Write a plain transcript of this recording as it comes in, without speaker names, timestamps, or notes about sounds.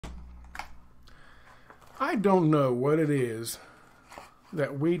I don't know what it is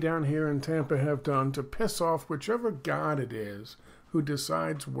that we down here in Tampa have done to piss off whichever god it is who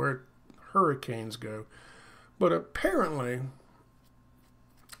decides where hurricanes go. But apparently,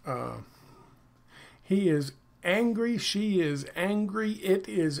 he is angry, she is angry, it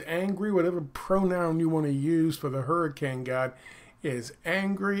is angry, whatever pronoun you want to use for the hurricane god is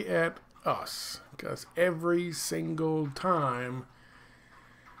angry at us. Because every single time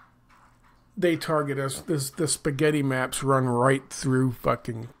they target us, the spaghetti maps run right through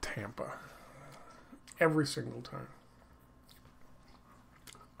fucking Tampa. Every single time.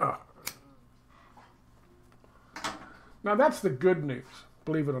 Now that's the good news,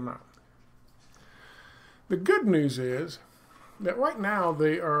 believe it or not. The good news is that right now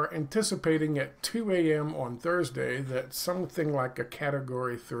they are anticipating at 2 a.m. on Thursday that something like a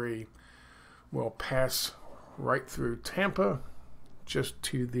Category 3 will pass right through Tampa, just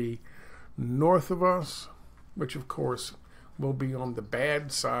to the north of us, which of course will be on the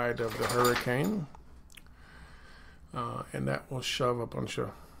bad side of the hurricane. And that will shove a bunch of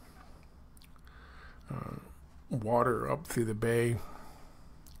water up through the bay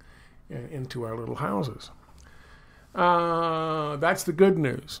and into our little houses. That's the good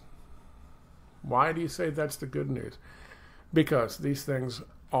news. Why do you say that's the good news? Because these things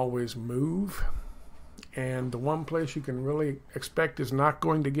always move, and the one place you can really expect is not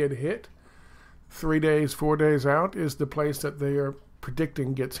going to get hit 3 days, 4 days out is the place that they are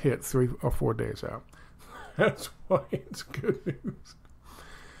predicting gets hit 3 or 4 days out. That's why it's good news.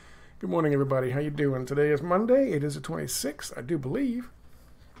 Good morning, everybody. How you doing? Today is Monday. It is the 26th, I do believe,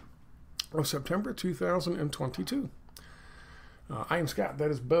 of September 2022. I am Scott.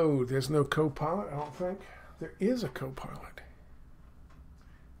 That is Bo. There's no co-pilot, I don't think. There is a co-pilot.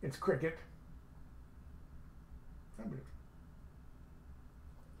 It's Cricket.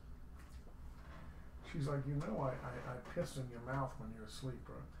 She's like, you know, I piss in your mouth when you're asleep,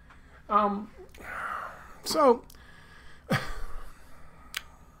 right? So,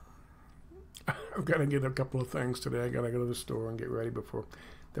 I've got to get a couple of things today. I got to go to the store and get ready before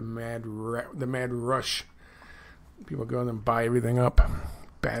the mad rush. People go in and buy everything up.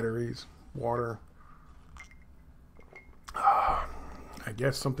 Batteries, water. I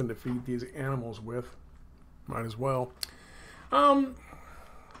guess something to feed these animals with. Might as well.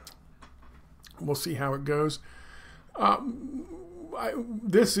 We'll see how it goes.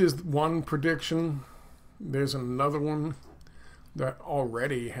 This is one prediction. There's another one that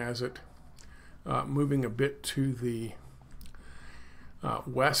already has it moving a bit to the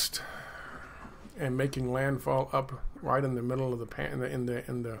west and making landfall up right in the middle of the in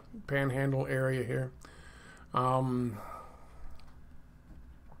the panhandle area here. I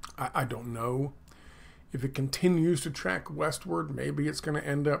don't know if it continues to track westward. Maybe it's going to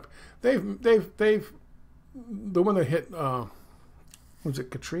end up. They've the one that hit was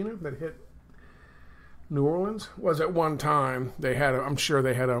it Katrina that hit New Orleans? Was at one time they had I'm sure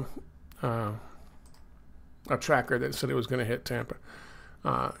they had a tracker that said it was going to hit Tampa,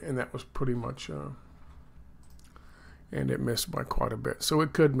 and that was pretty much and it missed by quite a bit. So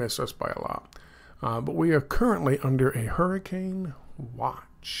it could miss us by a lot. But we are currently under a hurricane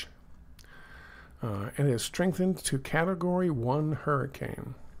watch. And it has strengthened to Category 1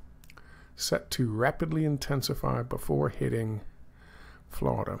 hurricane, set to rapidly intensify before hitting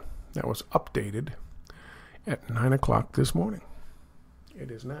Florida. That was updated at 9 o'clock this morning. It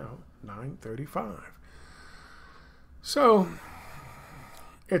is now 9:35. So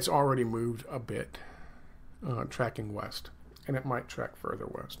it's already moved a bit, tracking west, and it might track further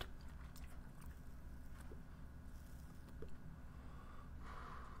west.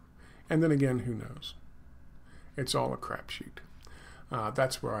 And then again, who knows? It's all a crapshoot.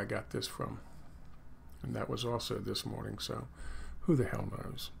 That's where I got this from. And that was also this morning, so who the hell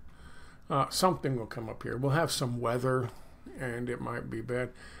knows? Something will come up here. We'll have some weather, and it might be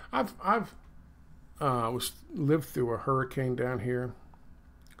bad. I've lived through a hurricane down here.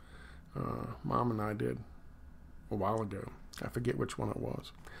 Mom and I did a while ago. I forget which one it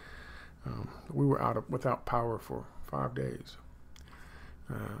was. We were without power for 5 days.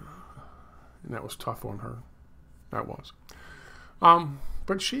 And that was tough on her. That was.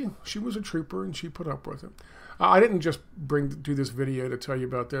 But she was a trooper, and she put up with it. I didn't just do this video to tell you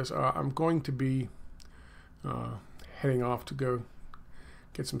about this. I'm going to be heading off to go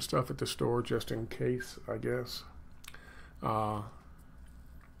get some stuff at the store just in case, I guess. So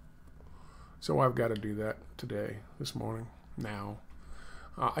I've got to do that today, this morning, now.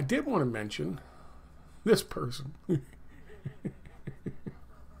 I did want to mention this person.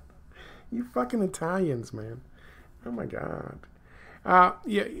 You fucking Italians, man. Oh, my God.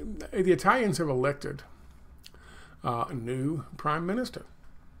 Yeah, the Italians have elected new prime minister.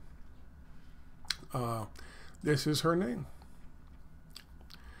 This is her name.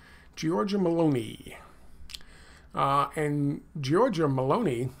 Giorgia Meloni. And Giorgia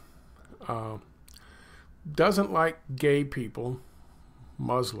Meloni doesn't like gay people,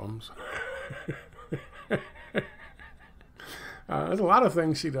 Muslims. There's a lot of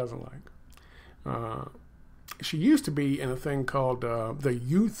things she doesn't like. She used to be in a thing called the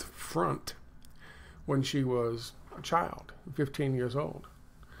Youth Front when she was a child, 15 years old,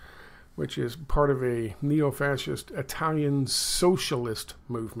 which is part of a neo-fascist Italian socialist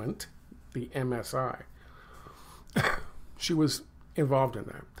movement, the MSI. She was involved in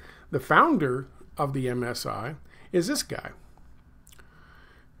that. The founder of the MSI is this guy,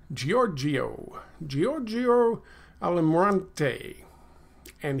 Giorgio Almirante.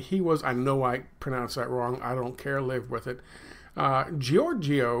 And he was, I know I pronounced that wrong, I don't care, live with it.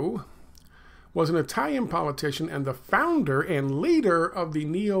 Giorgio was an Italian politician and the founder and leader of the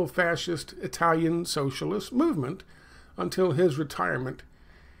neo-fascist Italian socialist movement until his retirement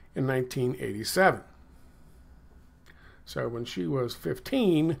in 1987. So when she was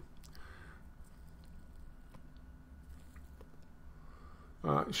 15,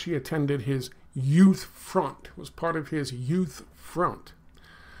 she attended his Youth Front, was part of his Youth Front.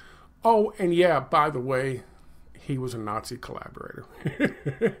 Oh, and yeah, by the way, he was a Nazi collaborator.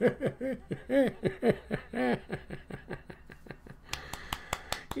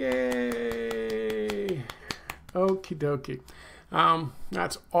 Yay! Okie dokie.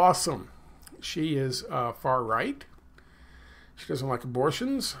 That's awesome. She is far right. She doesn't like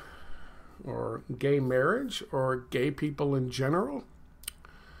abortions or gay marriage or gay people in general.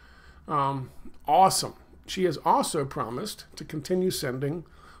 Awesome. She has also promised to continue sending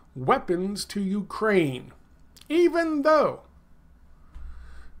weapons to Ukraine, even though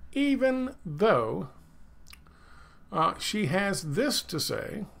she has this to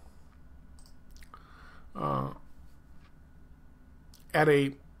say at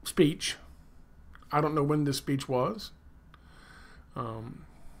a speech. I don't know when this speech was. I'm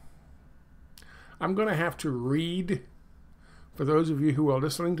going to have to read, for those of you who are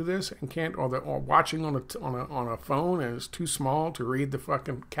listening to this and can't, or watching on a phone and it's too small to read the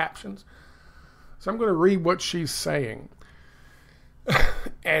fucking captions. So I'm going to read what she's saying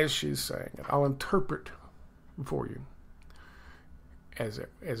as she's saying it. I'll interpret for you as it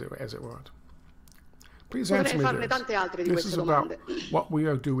was. Please answer me this. This is about what we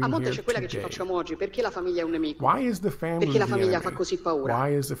are doing here today. Why is the family the enemy?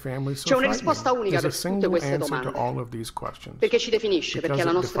 Why is the family so frightening? There's a single answer to all of these questions. Because it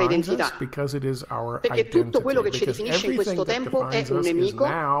defines us, because it is our identity. Because everything that defines us is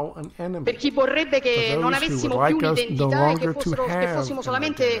now an enemy. For those who would like us no longer to have an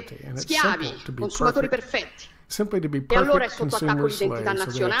identity. And it's simple to be perfect. Simply to be perfect consumer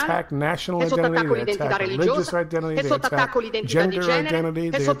slaves. So they attack national identity, they attack religious identity, they attack gender identity,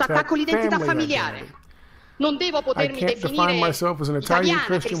 they attack family identity. I can't define myself as an Italian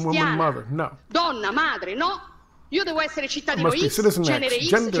Christian woman mother. No. Donna, madre, no. Io devo essere cittadino X, genere X,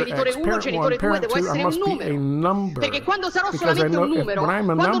 genitore 1, genitore 2, devo essere un numero. Perché quando sarò solamente un numero,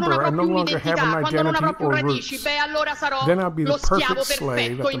 quando non avrò più un'identità, quando non avrò più radici, beh allora sarò lo schiavo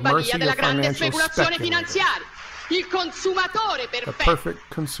perfetto in balia della grande speculazione finanziaria. Il consumatore perfetto. The perfect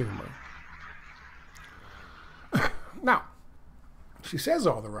consumer. Now, she says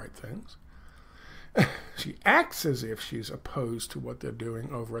all the right things. She acts as if she's opposed to what they're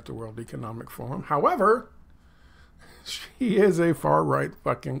doing over at the World Economic Forum. However, she is a far-right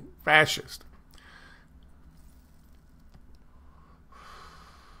fucking fascist.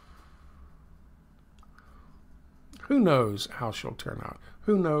 Who knows how she'll turn out?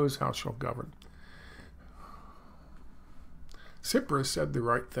 Who knows how she'll govern? Tsipras said the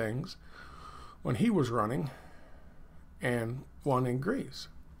right things when he was running and won in Greece.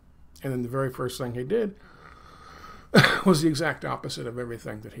 And then the very first thing he did was the exact opposite of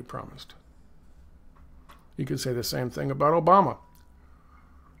everything that he promised. You could say the same thing about Obama.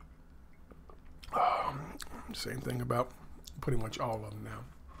 Same thing about pretty much all of them now.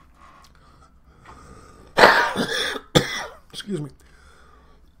 Excuse me.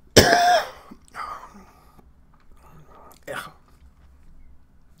 Yeah.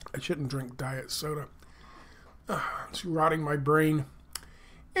 I shouldn't drink diet soda. It's rotting my brain.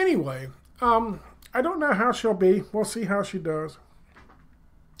 Anyway, I don't know how she'll be. We'll see how she does.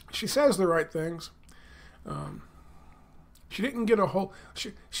 She says the right things. She didn't get a whole...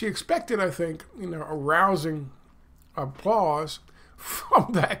 She expected, I think, a rousing applause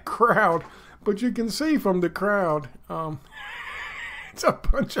from that crowd. But you can see from the crowd, it's a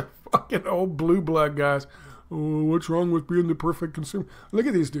bunch of fucking old blue blood guys Oh, what's wrong with being the perfect consumer? Look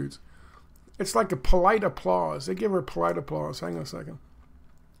at these dudes. It's like a polite applause. They give her polite applause. Hang on a second.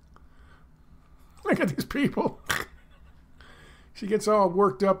 Look at these people. She gets all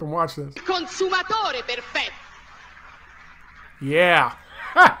worked up and watch this. Consumatore perfetto. Yeah.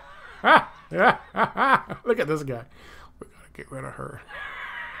 Look at this guy. We gotta get rid of her.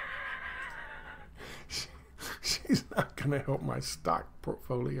 She's not gonna help my stock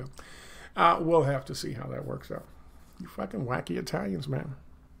portfolio. We'll have to see how that works out. You fucking wacky Italians, man.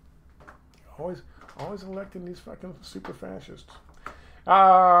 Always electing these fucking super fascists.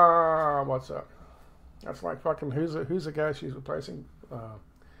 What's up? That's like fucking who's the guy she's replacing?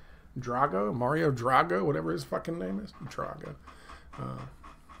 Mario Drago, whatever his fucking name is. Drago.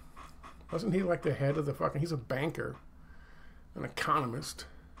 Wasn't he like the head of the fucking? He's a banker, an economist,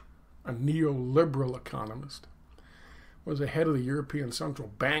 a neoliberal economist. Was the head of the European Central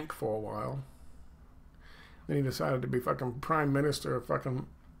Bank for a while. Then he decided to be fucking prime minister of fucking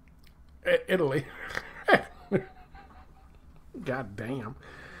Italy. God damn.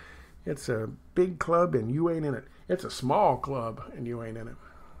 It's a big club and you ain't in it. It's a small club and you ain't in it.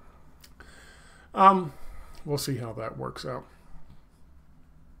 We'll see how that works out.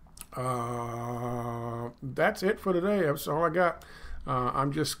 That's it for today. That's all I got.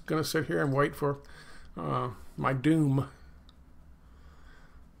 I'm just going to sit here and wait for my doom.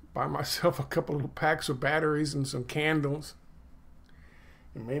 Buy myself a couple of packs of batteries and some candles.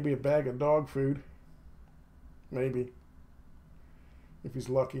 And maybe a bag of dog food. Maybe. If he's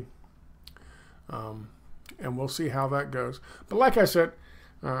lucky. And we'll see how that goes. But like I said,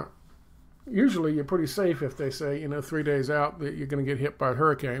 usually you're pretty safe if they say, 3 days out that you're going to get hit by a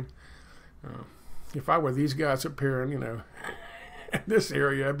hurricane. If I were these guys up here and, in this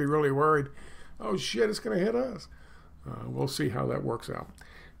area, I'd be really worried. Oh, shit, it's going to hit us. We'll see how that works out.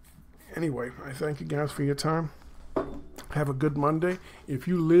 Anyway, I thank you guys for your time. Have a good Monday. If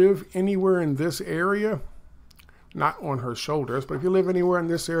you live anywhere in this area, not on her shoulders, but if you live anywhere in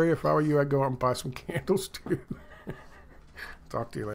this area, if I were you, I'd go out and buy some candles too. Talk to you later.